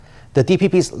The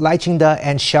DPP's Lai Ching-te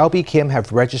and Xiao Kim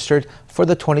have registered for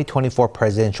the 2024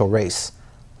 presidential race.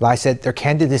 Lai said their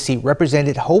candidacy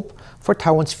represented hope for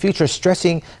Taiwan's future,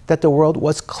 stressing that the world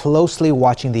was closely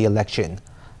watching the election.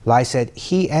 Lai said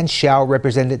he and Xiao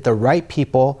represented the right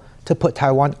people to put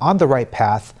Taiwan on the right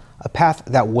path, a path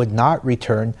that would not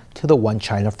return to the One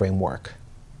China framework.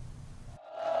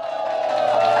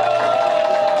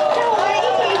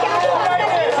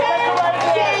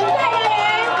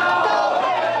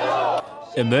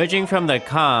 Emerging from the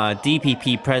car,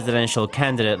 DPP presidential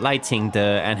candidate Lai Ching-te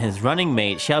and his running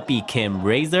mate Xiao Kim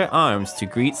raised their arms to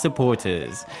greet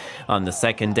supporters. On the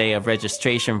second day of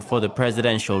registration for the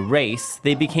presidential race,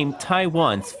 they became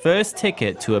Taiwan's first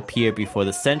ticket to appear before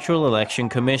the Central Election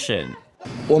Commission.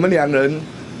 We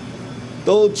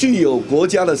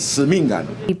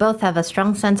both have a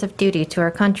strong sense of duty to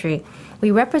our country.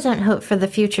 We represent hope for the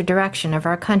future direction of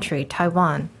our country,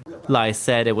 Taiwan. Lai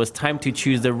said it was time to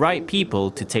choose the right people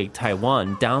to take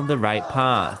Taiwan down the right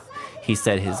path. He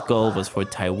said his goal was for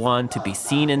Taiwan to be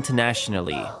seen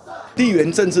internationally.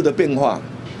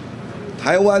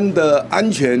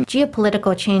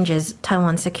 Geopolitical changes,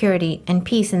 Taiwan's security, and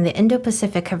peace in the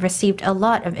Indo-Pacific have received a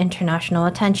lot of international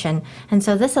attention, and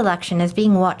so this election is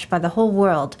being watched by the whole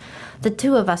world. The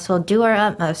two of us will do our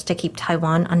utmost to keep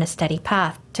Taiwan on a steady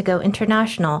path, to go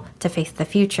international, to face the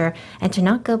future, and to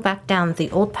not go back down the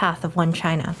old path of One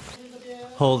China.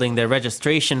 Holding their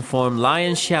registration form, Lai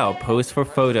and Xiao posed for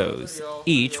photos.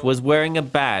 Each was wearing a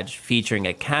badge featuring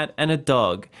a cat and a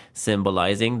dog,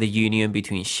 symbolizing the union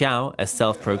between Xiao, a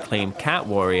self-proclaimed cat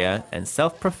warrior, and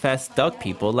self-professed dog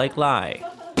people like Lai.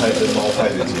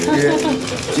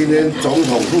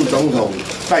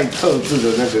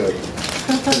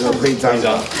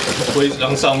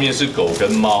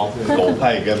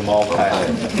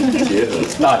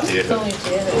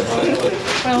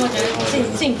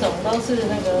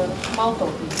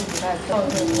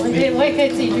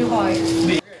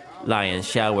 Lai and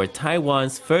Xiao were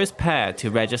Taiwan's first pair to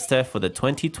register for the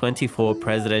 2024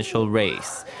 presidential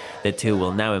race. The two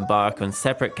will now embark on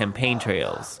separate campaign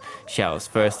trails. Xiao's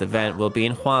first event will be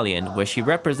in Hualien, where she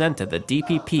represented the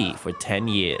DPP for 10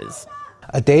 years.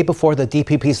 A day before the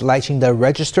DPP's Lai Ching-te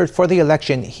registered for the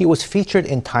election, he was featured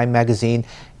in Time magazine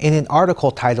in an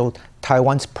article titled,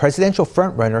 "Taiwan's Presidential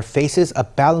Frontrunner Faces a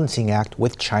Balancing Act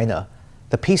with China."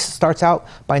 The piece starts out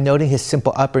by noting his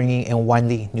simple upbringing in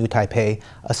Wanli, New Taipei,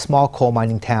 a small coal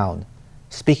mining town.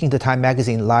 Speaking to Time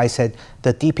magazine, Lai said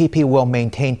the DPP will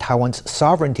maintain Taiwan's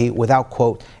sovereignty without,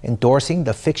 quote, endorsing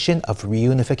the fiction of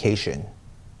reunification.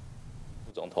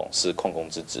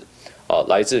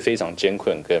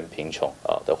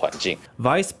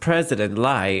 Vice President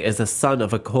Lai is the son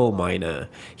of a coal miner.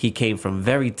 He came from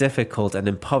very difficult and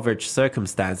impoverished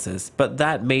circumstances, but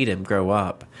that made him grow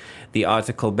up. The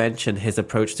article mentioned his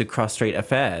approach to cross-strait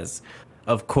affairs.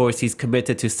 Of course, he's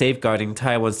committed to safeguarding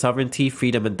Taiwan's sovereignty,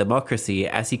 freedom, and democracy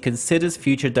as he considers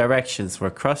future directions for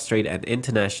cross-strait and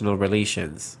international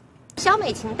relations.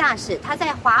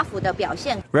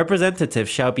 Representative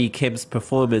Xiao Kim's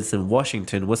performance in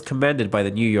Washington was commended by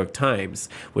the New York Times,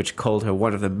 which called her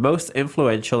one of the most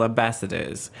influential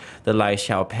ambassadors. The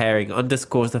Lai-Xiao pairing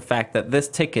underscores the fact that this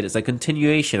ticket is a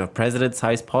continuation of President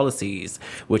Tsai's policies,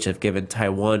 which have given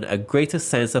Taiwan a greater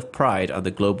sense of pride on the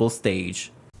global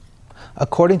stage.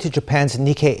 According to Japan's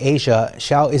Nikkei Asia,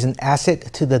 Xiao is an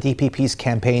asset to the DPP's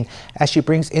campaign as she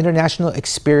brings international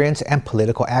experience and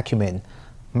political acumen.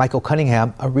 Michael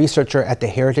Cunningham, a researcher at the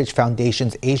Heritage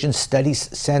Foundation's Asian Studies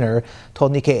Center,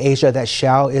 told Nikkei Asia that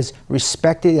Xiao is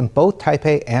respected in both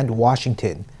Taipei and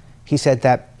Washington. He said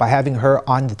that by having her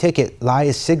on the ticket, Lai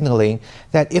is signaling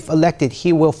that if elected,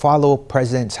 he will follow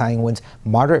President Tsai Ing-wen's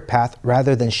moderate path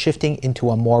rather than shifting into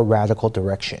a more radical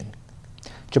direction.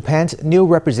 Japan's new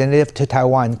representative to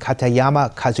Taiwan,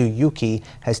 Katayama Kazuyuki,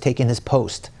 has taken his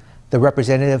post. The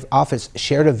representative office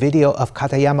shared a video of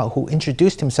Katayama, who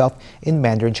introduced himself in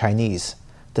Mandarin Chinese.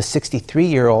 The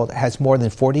 63-year-old has more than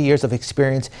 40 years of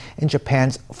experience in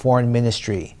Japan's foreign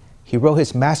ministry. He wrote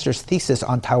his master's thesis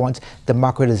on Taiwan's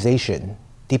democratization.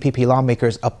 DPP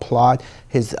lawmakers applaud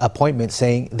his appointment,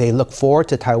 saying they look forward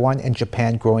to Taiwan and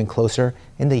Japan growing closer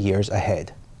in the years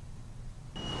ahead.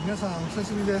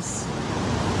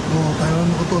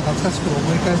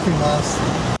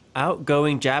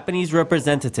 Outgoing Japanese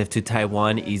representative to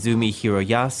Taiwan, Izumi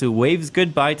Hiroyasu, waves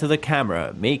goodbye to the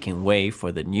camera, making way for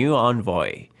the new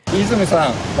envoy. This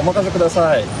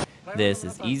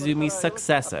is Izumi's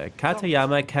successor,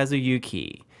 Katayama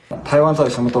Kazuyuki. 台湾在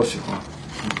什么都喜欢，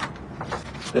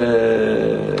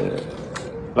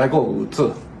来过5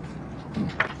次，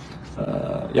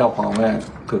要访问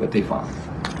各个地方，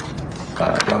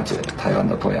了解台湾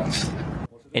的多样性。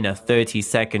In a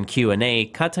 30-second Q&A,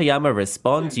 Katayama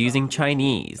responds using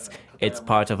Chinese. It's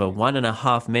part of a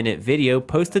 1.5-minute video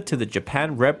posted to the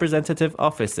Japan Representative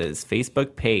Office's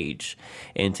Facebook page.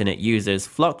 Internet users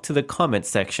flocked to the comment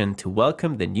section to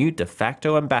welcome the new de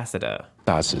facto ambassador.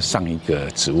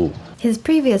 His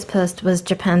previous post was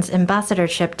Japan's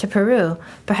ambassadorship to Peru.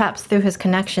 Perhaps through his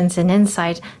connections and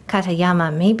insight,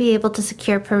 Katayama may be able to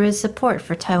secure Peru's support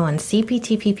for Taiwan's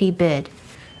CPTPP bid.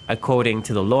 According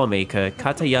to the lawmaker,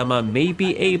 Katayama may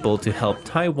be able to help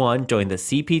Taiwan join the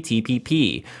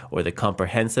CPTPP, or the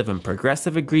Comprehensive and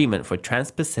Progressive Agreement for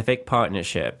Trans-Pacific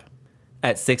Partnership.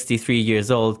 At 63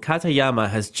 years old, Katayama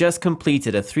has just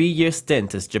completed a 3-year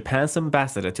stint as Japan's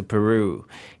ambassador to Peru.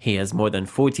 He has more than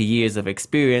 40 years of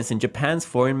experience in Japan's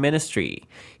foreign ministry.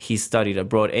 He studied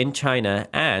abroad in China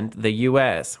and the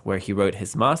US, where he wrote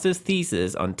his master's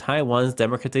thesis on Taiwan's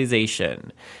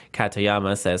democratization.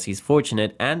 Katayama says he's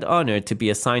fortunate and honored to be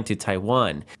assigned to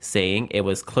Taiwan, saying it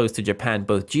was close to Japan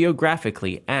both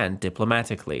geographically and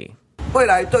diplomatically.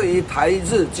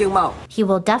 He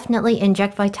will definitely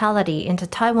inject vitality into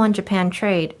Taiwan-Japan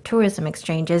trade, tourism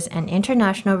exchanges, and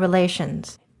international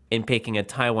relations. In picking a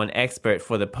Taiwan expert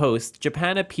for the post,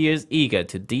 Japan appears eager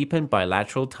to deepen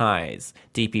bilateral ties.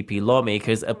 DPP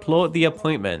lawmakers applaud the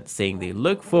appointment, saying they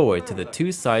look forward to the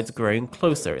two sides growing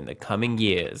closer in the coming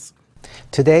years.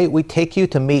 Today, we take you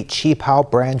to meet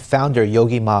Qipao brand founder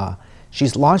Yogi Ma.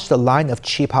 She's launched a line of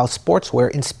Qipao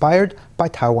sportswear inspired by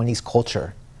Taiwanese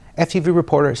culture. FTV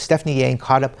reporter Stephanie Yang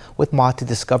caught up with Ma to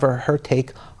discover her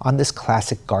take on this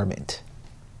classic garment.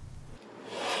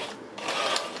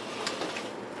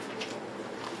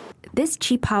 This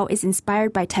qipao is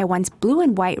inspired by Taiwan's blue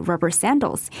and white rubber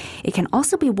sandals. It can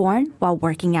also be worn while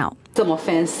working out. Other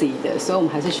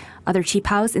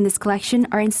qipaos in this collection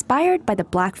are inspired by the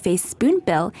black-faced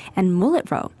spoonbill and mullet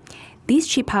row. These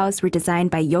qipaos were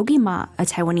designed by Yogi Ma, a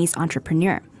Taiwanese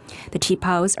entrepreneur. The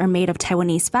qipaos are made of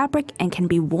Taiwanese fabric and can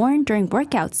be worn during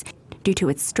workouts due to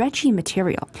its stretchy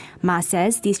material. Ma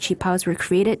says these qipaos were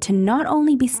created to not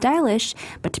only be stylish,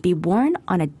 but to be worn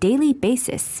on a daily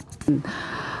basis.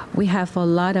 We have a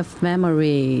lot of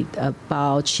memory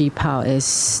about qipao.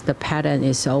 The pattern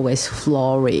is always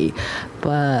floral,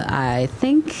 but I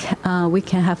think we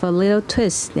can have a little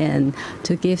twist and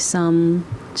to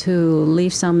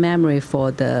leave some memory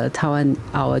for the Taiwan,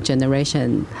 our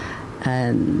generation.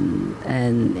 And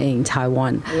in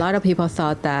Taiwan, a lot of people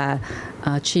thought that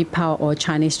qipao or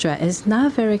Chinese dress is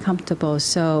not very comfortable.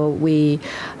 So we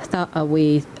thought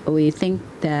we think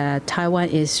that Taiwan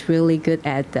is really good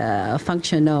at the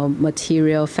functional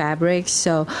material fabrics.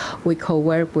 So we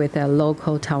co-work with a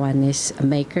local Taiwanese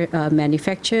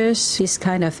manufacturers. This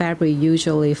kind of fabric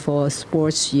usually for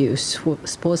sports use, for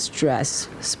sports dress,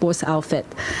 sports outfit.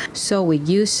 So we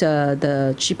use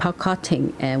the qipao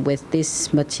cotton and with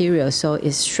this material, so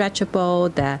it's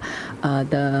stretchable that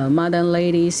the modern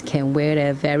ladies can wear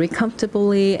it very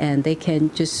comfortably and they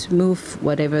can just move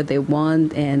whatever they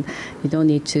want, and you don't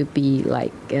need to be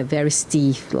like very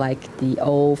stiff like the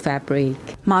old fabric.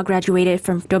 Ma graduated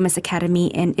from Domus Academy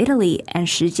in Italy and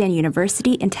Shijian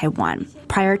University in Taiwan.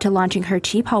 Prior to launching her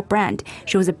qipao brand,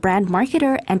 she was a brand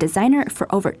marketer and designer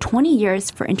for over 20 years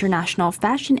for international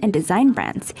fashion and design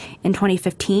brands. In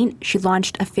 2015, she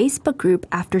launched a Facebook group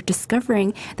after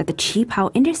discovering that the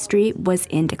qipao industry was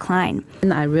in decline.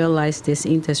 And I realized this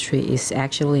industry is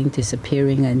actually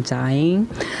disappearing and dying.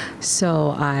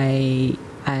 So I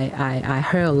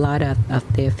heard a lot of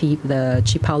the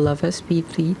qipao lovers'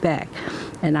 feedback,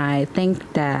 and I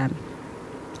think that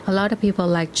a lot of people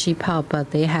like qipao, but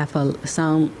they have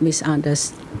some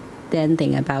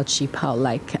misunderstanding about qipao.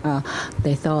 Like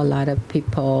they thought a lot of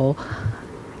people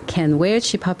can wear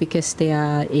qipao because they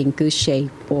are in good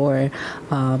shape, or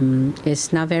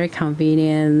it's not very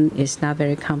convenient, it's not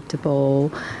very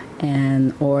comfortable,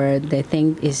 or they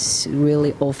think it's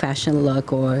really old-fashioned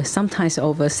look or sometimes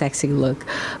over-sexy look.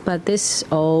 But this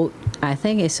all, I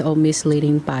think it's all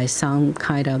misleading by some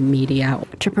kind of media.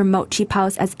 To promote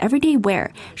qipaos as everyday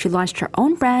wear, she launched her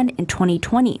own brand in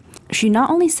 2020. She not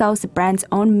only sells the brand's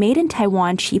own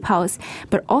made-in-Taiwan qipaos,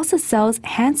 but also sells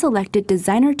hand-selected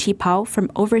designer qipao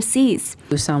from overseas.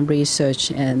 Do some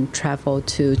research and travel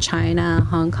to China,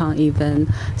 Hong Kong,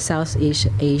 even Southeast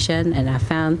Asia, and I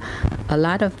found a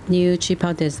lot of new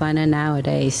qipao designer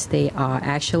nowadays. They are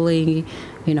actually,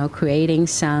 creating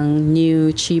some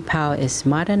new qipao. It's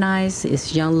modernized,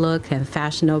 it's young look and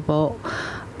fashionable.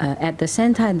 At the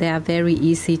same time, they are very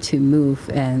easy to move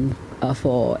and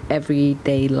for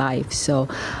everyday life. So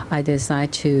I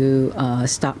decided to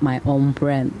start my own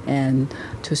brand and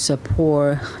to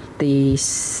support the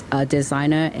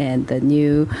designer and the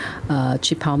new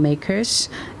qipao makers.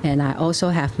 And I also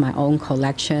have my own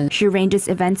collection. She arranges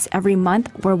events every month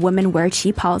where women wear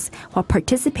qipaos while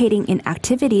participating in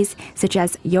activities such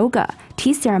as yoga,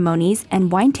 tea ceremonies,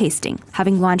 and wine tasting.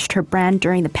 Having launched her brand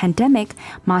during the pandemic,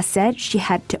 Ma said she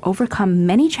had to overcome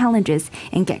many challenges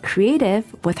and get creative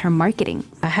with her marketing.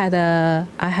 I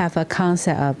have a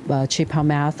concept of qipao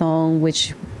marathon,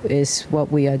 which is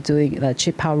what we are doing, the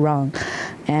qipao run.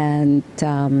 And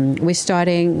we're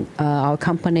starting our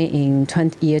company in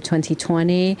year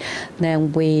 2020.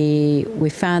 Then we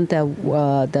found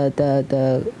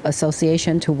the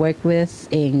association to work with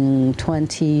in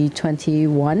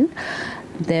 2021.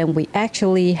 Then we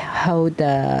actually hold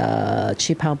the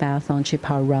qipao marathon,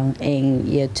 qipao run in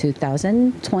year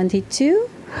 2022.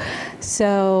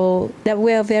 So that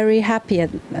we are very happy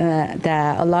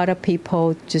that a lot of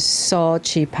people just saw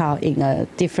qipao in a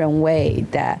different way,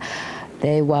 that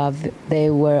they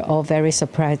were all very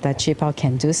surprised that qipao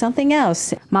can do something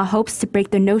else. Ma hopes to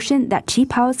break the notion that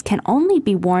qipaos can only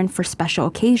be worn for special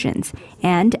occasions.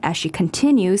 And as she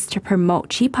continues to promote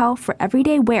qipao for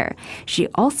everyday wear, she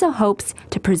also hopes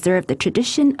to preserve the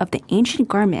tradition of the ancient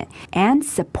garment and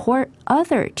support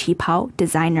other qipao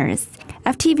designers.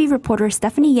 FTV reporter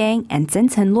Stephanie Yang and Zhen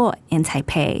Luo in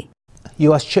Taipei.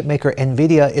 U.S. chipmaker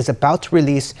NVIDIA is about to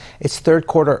release its third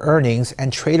quarter earnings,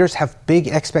 and traders have big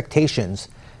expectations.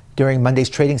 During Monday's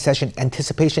trading session,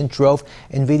 anticipation drove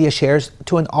NVIDIA shares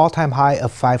to an all-time high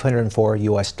of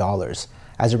 $504.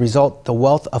 As a result, the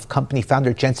wealth of company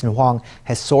founder Jensen Huang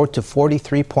has soared to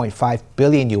 43.5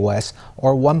 billion US,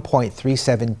 or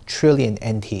 1.37 trillion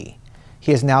NT.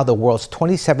 He is now the world's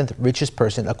 27th richest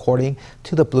person, according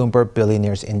to the Bloomberg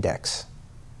Billionaires Index.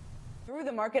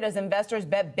 The market as investors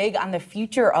bet big on the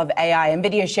future of AI.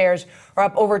 NVIDIA shares are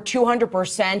up over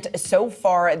 200% so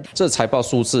far.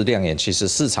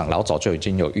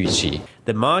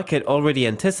 The market already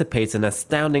anticipates an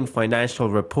astounding financial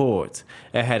report.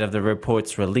 Ahead of the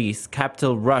report's release,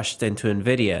 capital rushed into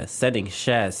NVIDIA, sending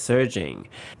shares surging.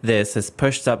 This has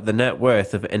pushed up the net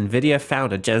worth of NVIDIA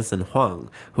founder Jensen Huang,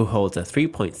 who holds a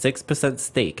 3.6%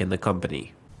 stake in the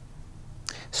company.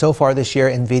 So far this year,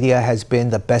 NVIDIA has been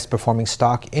the best performing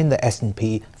stock in the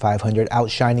S&P 500,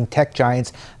 outshining tech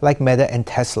giants like Meta and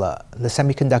Tesla. The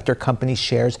semiconductor company's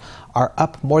shares are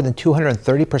up more than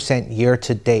 230% year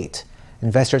to date.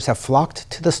 Investors have flocked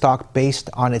to the stock based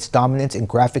on its dominance in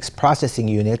graphics processing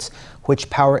units, which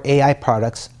power AI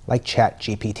products like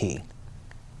ChatGPT.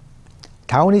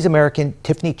 Taiwanese-American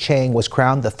Tiffany Chang was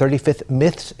crowned the 35th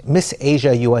Miss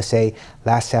Asia USA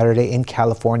last Saturday in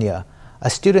California. A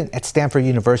student at Stanford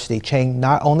University, Chang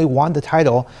not only won the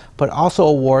title, but also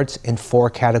awards in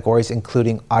 4 categories,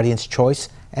 including Audience Choice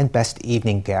and Best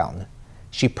Evening Gown.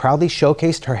 She proudly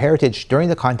showcased her heritage during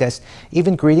the contest,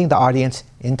 even greeting the audience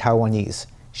in Taiwanese.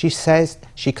 She says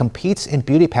she competes in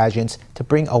beauty pageants to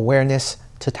bring awareness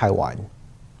to Taiwan.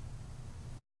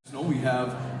 We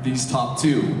have these top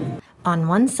 2. On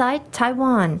one side,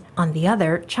 Taiwan. On the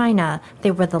other, China. They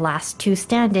were the last 2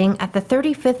 standing at the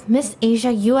 35th Miss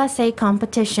Asia USA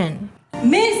competition.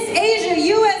 Miss Asia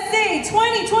USA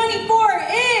 2024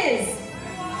 is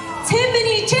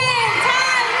Tiffany Chang,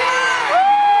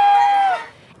 Taiwan!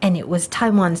 And it was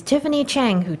Taiwan's Tiffany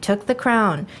Chang who took the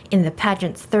crown. In the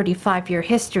pageant's 35-year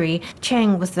history,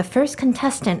 Chang was the first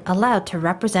contestant allowed to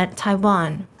represent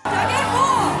Taiwan.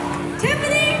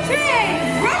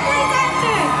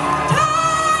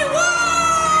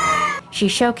 She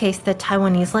showcased the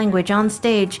Taiwanese language on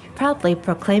stage, proudly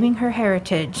proclaiming her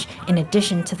heritage. In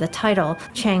addition to the title,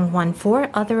 Chang won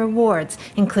 4 other awards,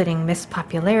 including Miss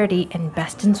Popularity and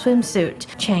Best in Swimsuit.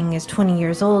 Chang is 20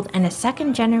 years old and a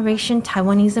second-generation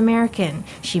Taiwanese American.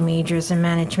 She majors in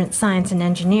management science and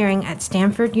engineering at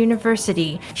Stanford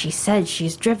University. She said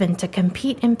she's driven to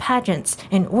compete in pageants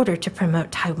in order to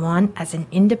promote Taiwan as an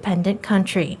independent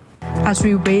country. As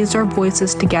we raise our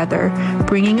voices together,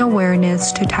 bringing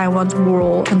awareness to Taiwan's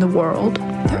role in the world.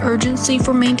 The urgency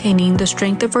for maintaining the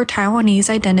strength of our Taiwanese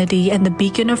identity and the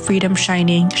beacon of freedom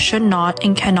shining should not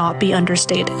and cannot be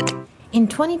understated. In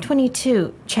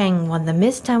 2022, Chang won the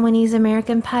Miss Taiwanese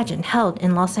American pageant held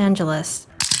in Los Angeles.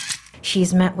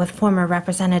 She's met with former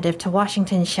Representative to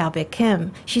Washington Xiaobei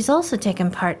Kim. She's also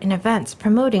taken part in events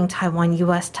promoting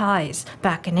Taiwan-U.S. ties.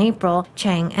 Back in April,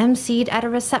 Chang emceed at a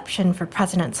reception for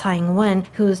President Tsai Ing-wen,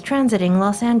 who is transiting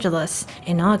Los Angeles.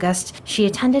 In August, she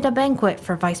attended a banquet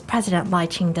for Vice President Lai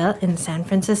Ching-te in San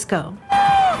Francisco.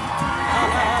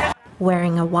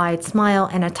 Wearing a wide smile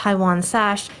and a Taiwan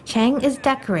sash, Chang is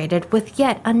decorated with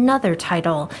yet another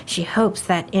title. She hopes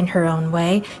that, in her own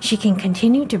way, she can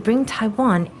continue to bring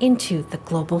Taiwan into the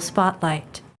global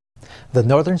spotlight. The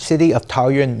northern city of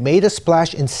Taoyuan made a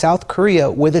splash in South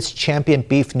Korea with its champion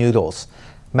beef noodles.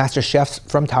 Master chefs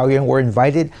from Taoyuan were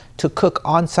invited to cook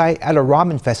on-site at a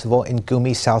ramen festival in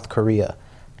Gumi, South Korea.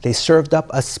 They served up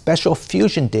a special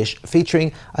fusion dish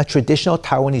featuring a traditional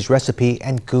Taiwanese recipe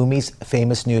and Gumi's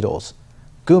famous noodles.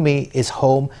 Gumi is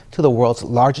home to the world's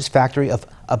largest factory of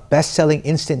a best-selling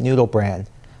instant noodle brand.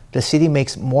 The city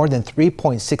makes more than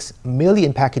 3.6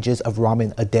 million packages of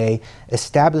ramen a day,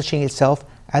 establishing itself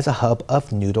as a hub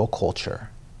of noodle culture.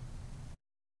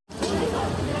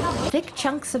 Thick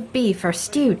chunks of beef are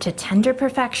stewed to tender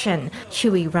perfection.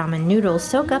 Chewy ramen noodles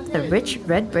soak up the rich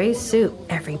red braised soup.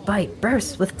 Every bite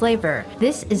bursts with flavor.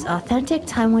 This is authentic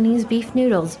Taiwanese beef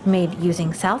noodles made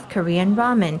using South Korean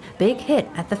ramen. Big hit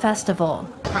at the festival.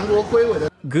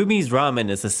 Gumi's ramen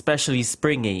is especially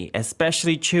springy,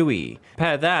 especially chewy.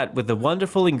 Pair that with the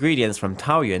wonderful ingredients from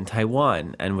Taoyuan,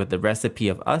 Taiwan, and with the recipe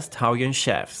of us Taoyuan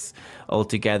chefs.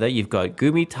 Altogether, you've got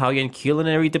Gumi Taoyuan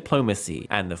culinary diplomacy,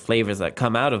 and the flavors that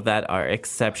come out of that are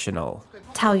exceptional.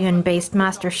 Taoyuan-based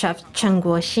master chefs Chen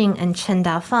Guoxing and Chen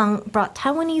Dafeng brought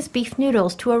Taiwanese beef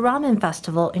noodles to a ramen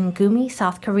festival in Gumi,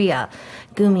 South Korea.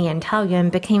 Gumi and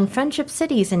Taoyuan became friendship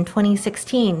cities in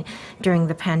 2016. During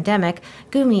the pandemic,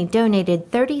 Gumi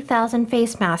donated 30,000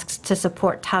 face masks to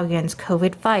support Taoyuan's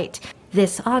COVID fight.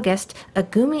 This August, a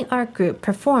Gumi art group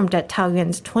performed at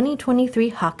Taoyuan's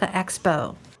 2023 Hakka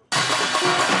Expo.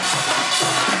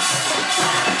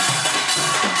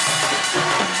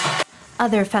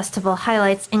 Other festival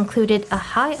highlights included a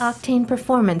high-octane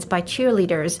performance by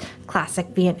cheerleaders,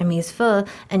 classic Vietnamese pho,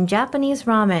 and Japanese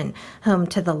ramen. Home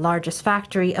to the largest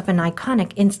factory of an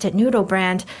iconic instant noodle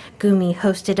brand, Gumi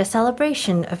hosted a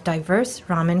celebration of diverse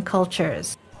ramen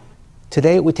cultures.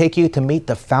 Today, we take you to meet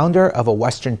the founder of a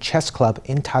Western chess club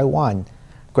in Taiwan.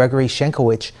 Gregory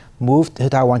Schenkowich moved to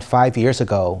Taiwan 5 years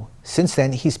ago. Since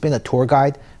then, he's been a tour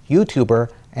guide, YouTuber,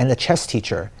 and a chess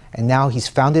teacher. And now he's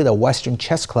founded a Western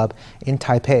chess club in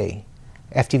Taipei.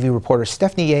 FTV reporter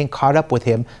Stephanie Yang caught up with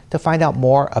him to find out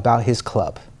more about his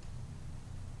club.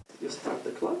 You start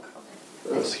the clock.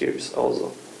 Here is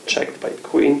also checked by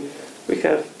queen. We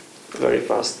have very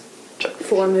fast check.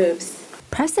 4 moves.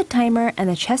 Press the timer and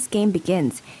the chess game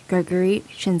begins. Gregory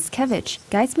Schenkowich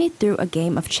guides me through a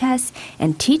game of chess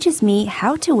and teaches me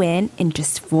how to win in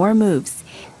just 4 moves.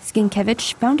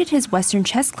 Schenkowich founded his Western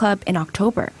chess club in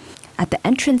October. At the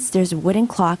entrance, there's a wooden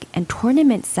clock and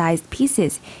tournament-sized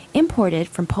pieces imported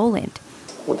from Poland.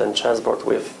 Wooden chessboard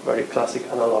with very classic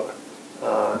analog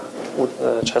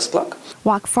chess block.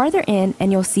 Walk farther in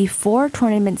and you'll see 4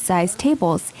 tournament-sized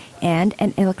tables and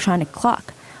an electronic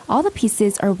clock. All the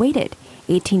pieces are weighted.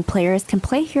 18 players can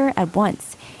play here at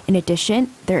once. In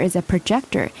addition, there is a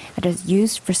projector that is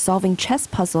used for solving chess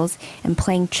puzzles and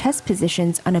playing chess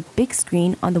positions on a big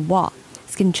screen on the wall.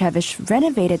 Schenkowich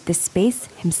renovated this space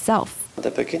himself.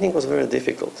 The beginning was very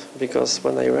difficult because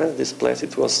when I rented this place,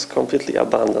 it was completely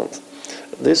abandoned.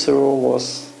 This room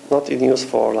was not in use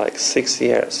for like 6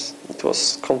 years. It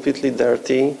was completely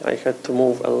dirty. I had to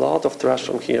move a lot of trash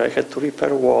from here. I had to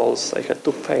repair walls. I had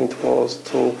to paint walls,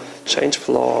 to change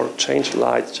floor, change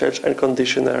light, change air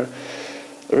conditioner,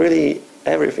 really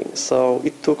everything. So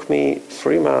it took me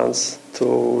 3 months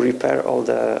to repair all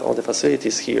the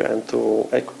facilities here and to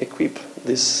equip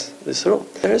this room.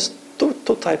 There is two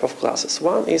types of classes.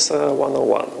 One is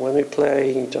 101, when we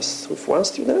play just with 1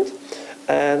 student,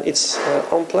 and it's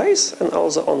on place and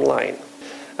also online.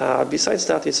 Besides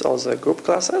that, it's also group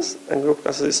classes, and group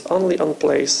classes is only on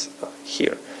place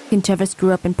here. Schenkowich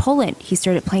grew up in Poland. He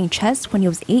started playing chess when he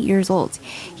was 8 years old.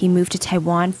 He moved to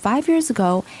Taiwan 5 years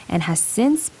ago and has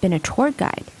since been a tour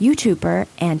guide, YouTuber,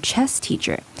 and chess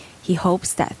teacher. He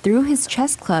hopes that through his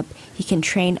chess club, he can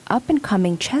train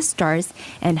up-and-coming chess stars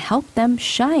and help them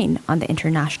shine on the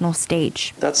international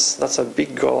stage. That's a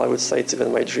big goal, I would say. It's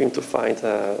even my dream to find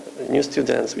new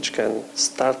students which can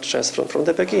start chess from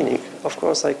the beginning. Of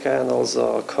course, I can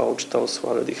also coach those who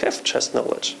already have chess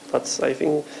knowledge. But I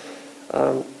think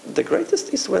the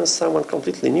greatest is when someone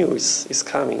completely new is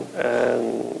coming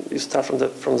and you start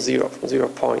from zero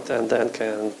point, and then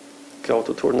can go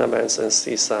to tournaments and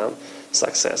see some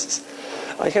successes.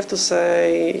 I have to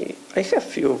say I have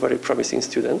few very promising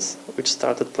students which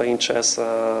started playing chess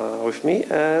with me,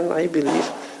 and I believe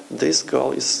this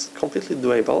goal is completely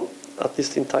doable, at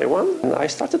least in Taiwan. And I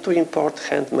started to import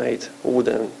handmade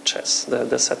wooden chess.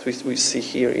 The set we see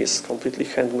here is completely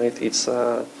handmade. It's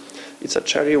a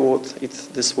cherry wood.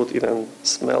 This wood even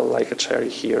smells like a cherry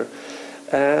here.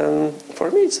 And for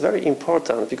me it's very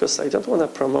important because I don't want to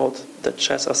promote the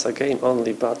chess as a game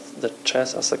only, but the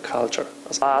chess as a culture.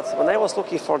 But when I was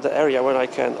looking for the area where I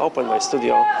can open my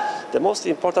studio, the most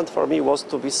important for me was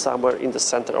to be somewhere in the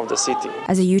center of the city.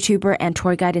 As a YouTuber and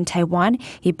tour guide in Taiwan,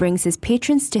 he brings his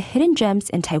patrons to hidden gems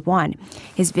in Taiwan.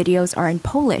 His videos are in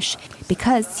Polish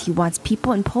because he wants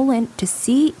people in Poland to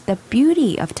see the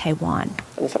beauty of Taiwan.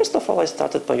 And first of all, I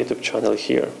started my YouTube channel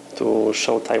here to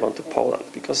show Taiwan to Poland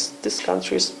because this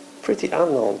country is pretty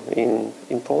unknown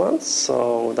in Poland,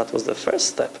 so that was the first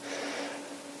step.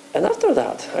 And after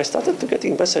that, I started to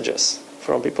getting messages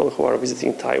from people who are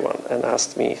visiting Taiwan and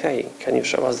asked me, hey, can you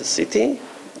show us the city?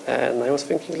 And I was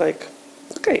thinking like,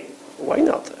 okay, why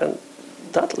not? And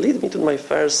that led me to my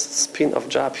first spin-off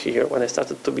job here when I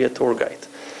started to be a tour guide.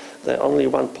 The only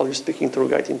one Polish-speaking tour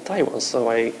guide in Taiwan, so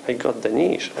I got the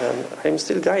niche. And I'm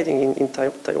still guiding in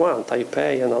Taiwan,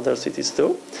 Taipei and other cities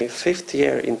too. My 5th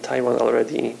year in Taiwan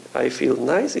already. I feel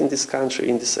nice in this country,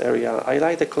 in this area. I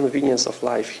like the convenience of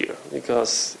life here,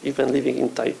 because even living in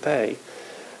Taipei,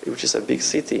 which is a big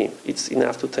city, it's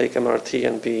enough to take MRT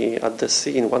and be at the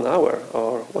sea in 1 hour,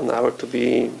 or 1 hour to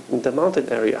be in the mountain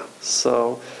area.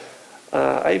 So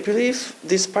I believe,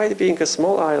 despite being a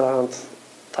small island,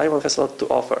 Taiwan has a lot to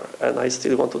offer, and I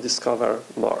still want to discover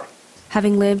more.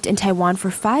 Having lived in Taiwan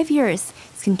for 5 years,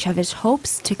 Skincevich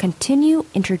hopes to continue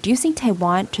introducing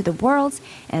Taiwan to the world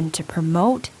and to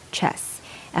promote chess.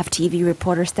 FTV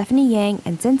reporter Stephanie Yang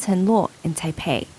and Zhen Luo in Taipei.